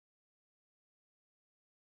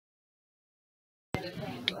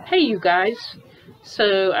Hey you guys,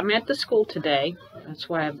 so I'm at the school today, that's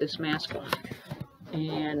why I have this mask on,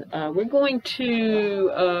 and we're going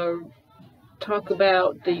to talk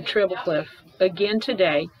about the treble clef again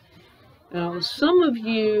today. Some of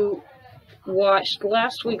you watched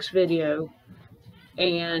last week's video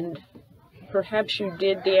and perhaps you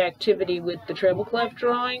did the activity with the treble clef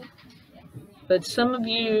drawing, but some of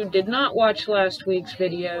you did not watch last week's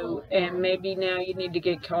video and maybe now you need to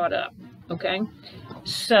get caught up, okay?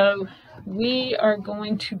 So we are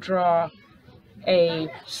going to draw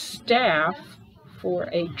a staff for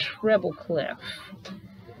a treble clef.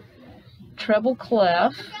 Treble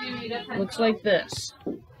clef looks like this.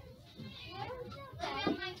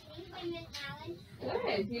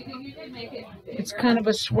 It's kind of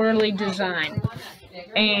a swirly design.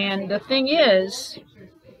 And the thing is,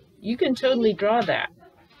 you can totally draw that.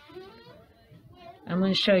 I'm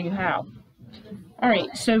going to show you how.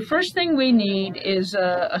 Alright, so first thing we need is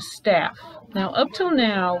a staff. Now, up till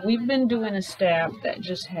now, we've been doing a staff that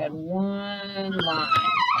just had one line,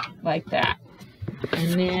 like that.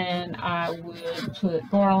 And then I would put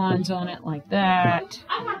bar lines on it like that.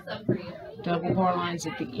 Double bar lines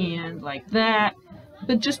at the end like that.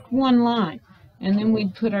 But just one line. And then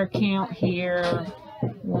we'd put our count here.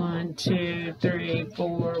 1, 2, 3,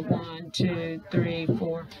 4, 1, 2, 3,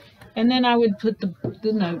 4. And then I would put the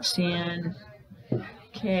notes in.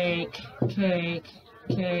 Cake, cake,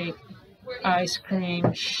 cake, ice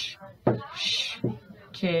cream,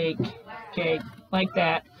 cake, cake, like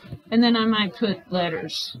that. And then I might put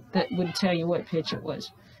letters that would tell you what pitch it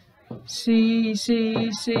was. C,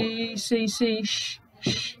 C, C, C, C,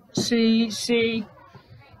 C, C.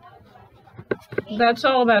 That's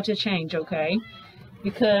all about to change, okay?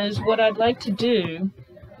 Because what I'd like to do,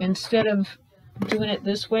 instead of doing it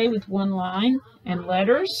this way with one line and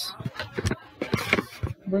letters,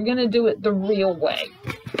 we're going to do it the real way.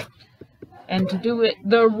 And to do it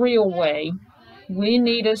the real way, we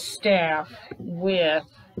need a staff with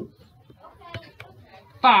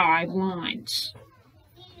 5 lines.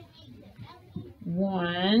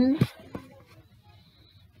 1,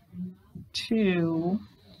 2,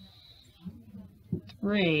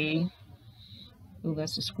 3. Ooh,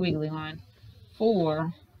 that's a squiggly line.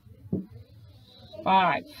 4,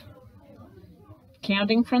 5.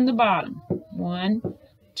 Counting from the bottom. 1,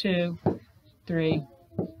 2, 3,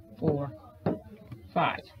 4,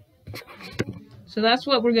 5. So that's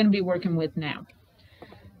what we're going to be working with now.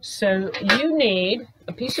 So you need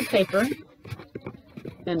a piece of paper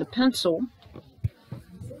and a pencil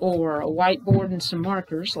or a whiteboard and some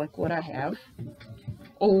markers like what I have,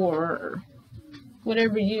 or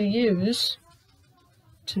whatever you use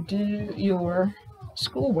to do your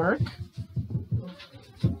schoolwork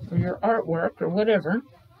or your artwork or whatever.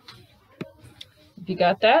 You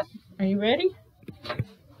got that? Are you ready?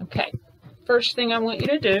 Okay. First thing I want you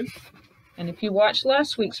to do, and if you watched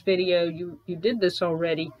last week's video, you did this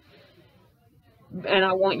already, and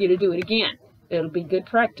I want you to do it again. It'll be good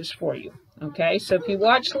practice for you. Okay? So if you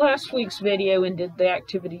watched last week's video and did the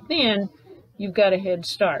activity then, you've got a head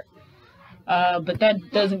start. But that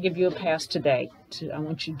doesn't give you a pass today. I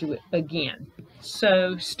want you to do it again.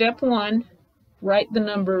 So step 1. Write the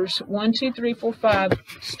numbers 1, 2, 3, 4, 5,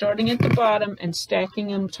 starting at the bottom and stacking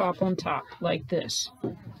them top on top, like this.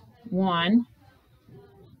 1,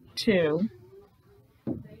 2,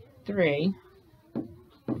 3,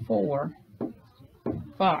 4,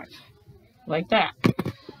 5, like that.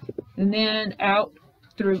 And then out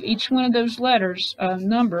through each one of those letters,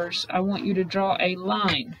 numbers, I want you to draw a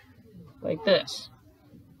line, like this.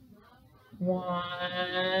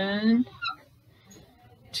 1,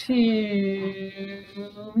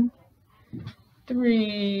 2,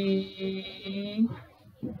 3,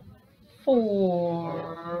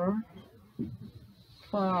 4,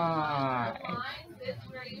 5.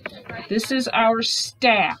 This is our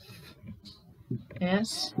staff.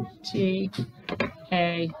 S-T-A-F-F.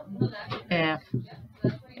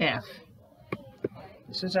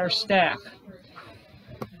 This is our staff.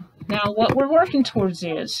 Now what we're working towards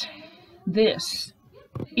is this.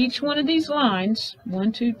 Each one of these lines,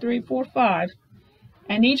 1, 2, 3, 4, 5,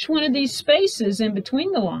 and each one of these spaces in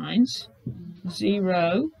between the lines,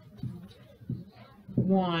 0,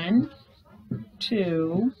 1,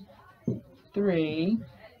 2, 3,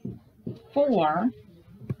 4,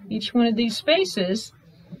 each one of these spaces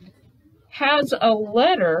has a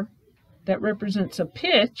letter that represents a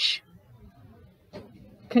pitch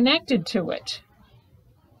connected to it.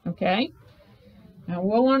 Okay? Now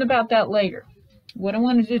we'll learn about that later. What I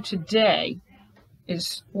want to do today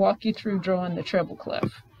is walk you through drawing the treble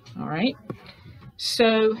clef. All right?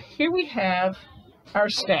 So here we have our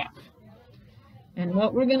staff. And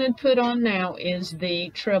what we're going to put on now is the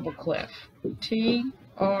treble clef. T-R-E-B-L-E-C-L-E-F.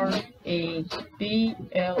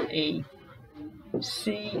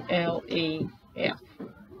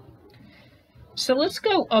 So let's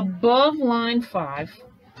go above line 5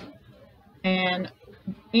 and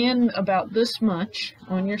in about this much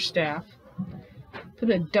on your staff, put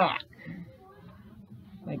a dot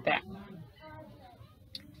like that.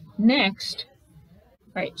 Next,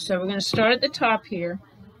 right, so we're going to start at the top here.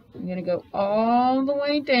 We're going to go all the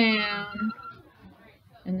way down,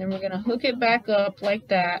 and then we're going to hook it back up like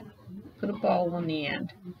that, put a ball on the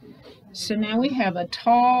end. So now we have a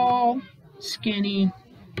tall, skinny,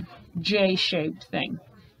 J-shaped thing.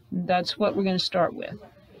 That's what we're going to start with.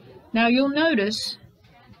 Now you'll notice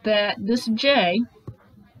that this J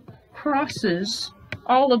crosses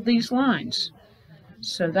all of these lines.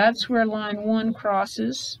 So that's where line 1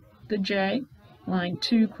 crosses the J, line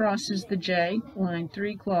 2 crosses the J, line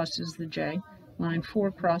 3 crosses the J, line 4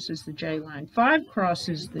 crosses the J, line 5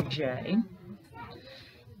 crosses the J.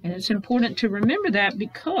 And it's important to remember that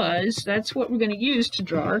because that's what we're going to use to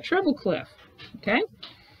draw our treble clef. Okay?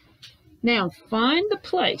 Now find the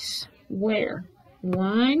place where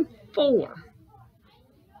line 4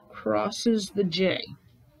 crosses the J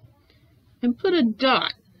and put a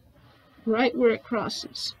dot right where it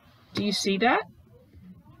crosses. Do you see that?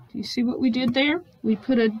 Do you see what we did there? We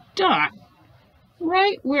put a dot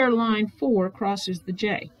right where line 4 crosses the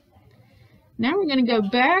J. Now we're going to go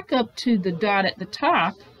back up to the dot at the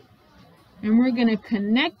top, and we're going to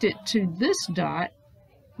connect it to this dot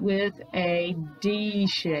with a D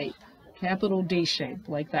shape, capital D shape,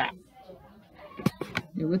 like that.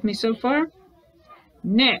 You with me so far?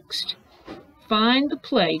 Next, find the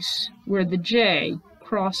place where the J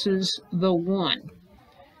crosses the 1.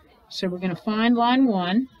 So we're going to find line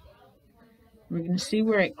 1. We're going to see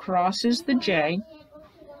where it crosses the J.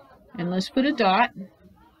 And let's put a dot.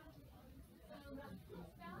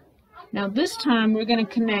 Now this time we're going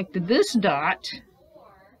to connect this dot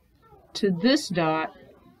to this dot.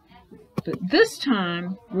 But this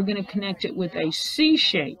time we're going to connect it with a C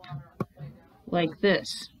shape, like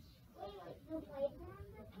this.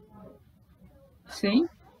 See?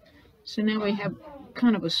 So now we have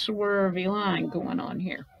kind of a swervy line going on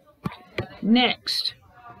here. Next,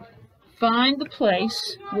 find the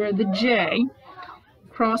place where the J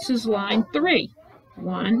crosses line 3.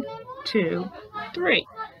 1, 2, 3.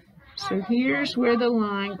 So here's where the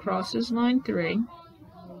line crosses line 3.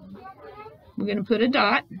 We're going to put a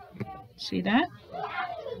dot. See that?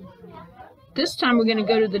 This time we're going to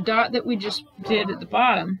go to the dot that we just did at the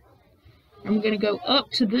bottom, and we're going to go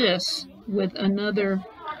up to this with another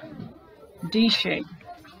D shape,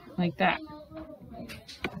 like that.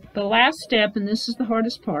 The last step, and this is the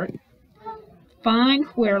hardest part, find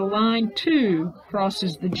where line 2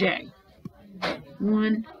 crosses the J.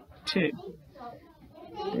 1, 2.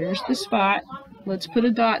 There's the spot. Let's put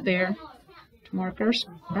a dot there to mark our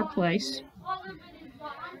place.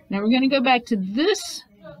 Now we're going to go back to this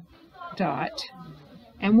dot,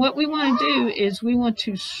 and what we want to do is we want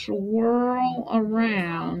to swirl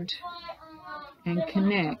around and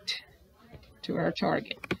connect to our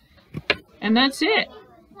target. And that's it.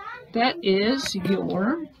 That is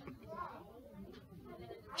your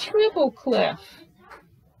treble clef.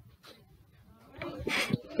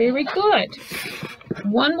 Very good.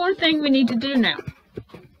 One more thing we need to do now.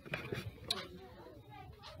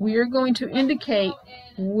 We are going to indicate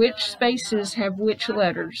which spaces have which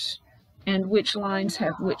letters and which lines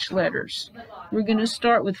have which letters. We're going to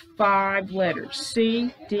start with 5 letters.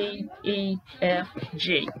 C, D, E, F,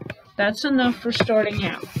 G. That's enough for starting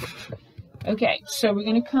out. Okay, so we're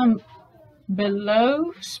going to come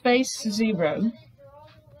below space 0,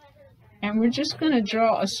 and we're just going to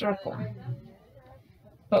draw a circle.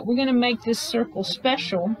 But we're going to make this circle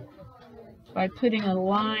special by putting a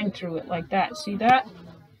line through it like that. See that?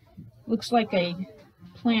 Looks like a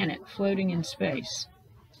planet floating in space.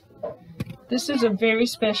 This is a very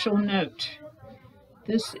special note.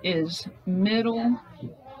 This is middle.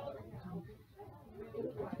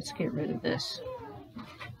 Let's get rid of this.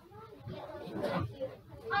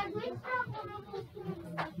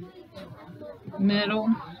 Middle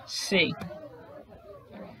C.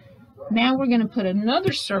 Now we're going to put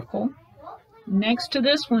another circle next to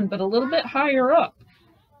this one, but a little bit higher up.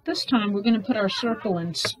 This time we're going to put our circle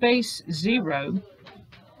in space 0.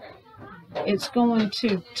 It's going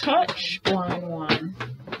to touch line 1,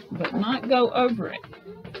 but not go over it.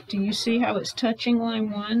 Do you see how it's touching line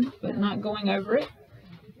 1, but not going over it?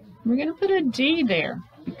 We're going to put a D there,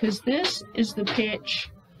 because this is the pitch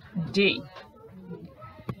D.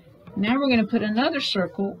 Now we're going to put another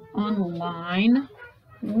circle on line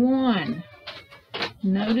 1.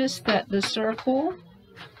 Notice that the circle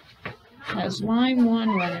has line 1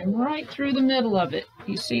 running right through the middle of it.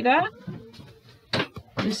 You see that?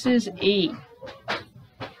 This is E.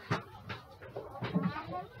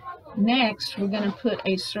 Next, we're going to put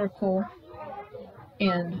a circle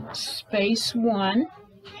in space 1,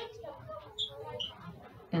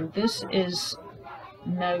 and this is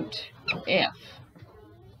note F.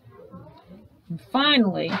 And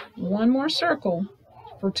finally, one more circle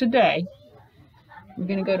for today. We're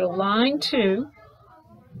going to go to line 2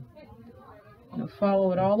 and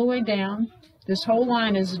follow it all the way down. This whole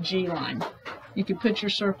line is a G line. You can put your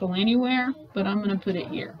circle anywhere, but I'm going to put it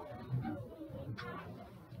here.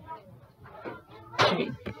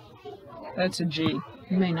 G. That's a G.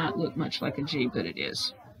 It may not look much like a G, but it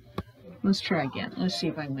is. Let's try again. Let's see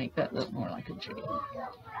if I can make that look more like a G.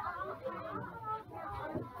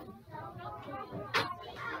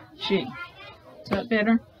 G. Is that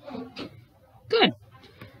better? Good.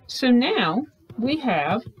 So now we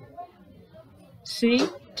have C,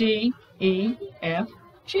 D, E, F,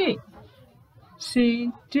 G.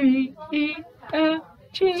 C, D, E, F,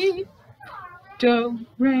 G. Do,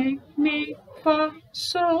 re, mi, fa,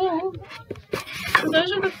 sol. So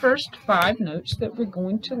those are the first 5 notes that we're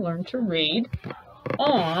going to learn to read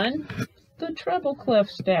on the treble clef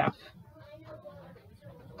staff.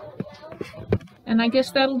 And I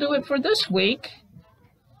guess that'll do it for this week.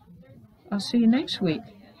 I'll see you next week.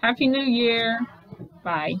 Happy New Year.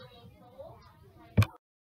 Bye.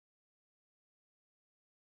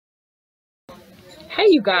 Hey,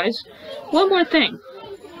 you guys. One more thing.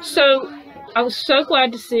 So, I was so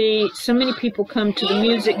glad to see so many people come to the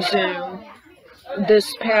music Zoom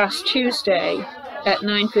this past Tuesday at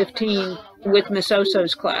 9:15 with Miss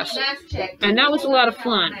Oso's class. And that was a lot of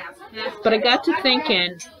fun. But I got to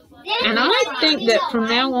thinking, and I think that from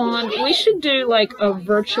now on, we should do like a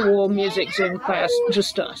virtual music Zoom class,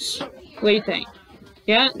 just us. What do you think?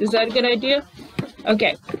 Yeah? Is that a good idea?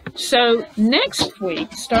 Okay. So next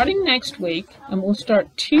week, starting next week, and we'll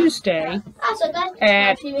start Tuesday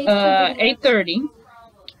at 8:30,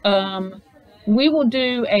 we will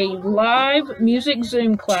do a live music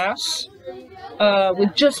Zoom class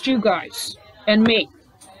with just you guys and me.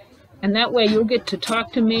 And that way you'll get to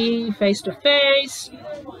talk to me face to face.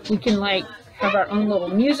 We can like have our own little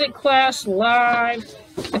music class live.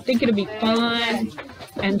 I think it'll be fun.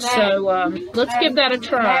 And so let's give that a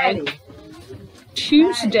try.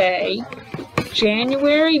 Tuesday,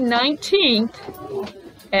 January 19th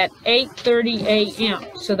at 8:30 a.m.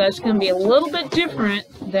 So that's going to be a little bit different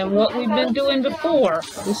than what we've been doing before.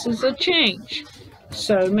 This is a change.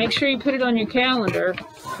 So make sure you put it on your calendar.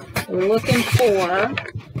 We're looking for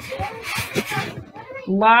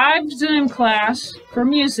live Zoom class for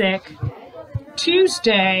music,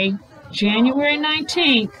 Tuesday, January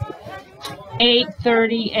 19th,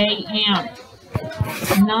 8:30 a.m.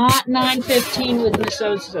 Not 9:15 with Miss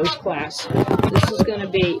Oso's class. This is going to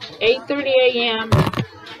be 8:30 a.m.,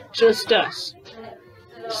 just us.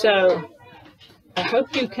 So I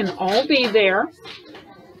hope you can all be there.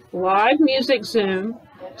 Live music Zoom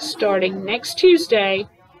starting next Tuesday,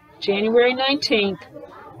 January 19th,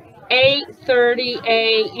 8:30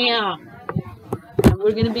 a.m. And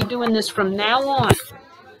we're going to be doing this from now on.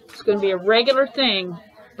 It's going to be a regular thing,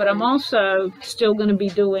 but I'm also still going to be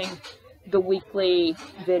doing the weekly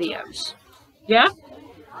videos. Yeah?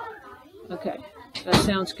 Okay. That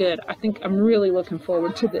sounds good. I think I'm really looking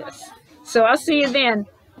forward to this. So I'll see you then.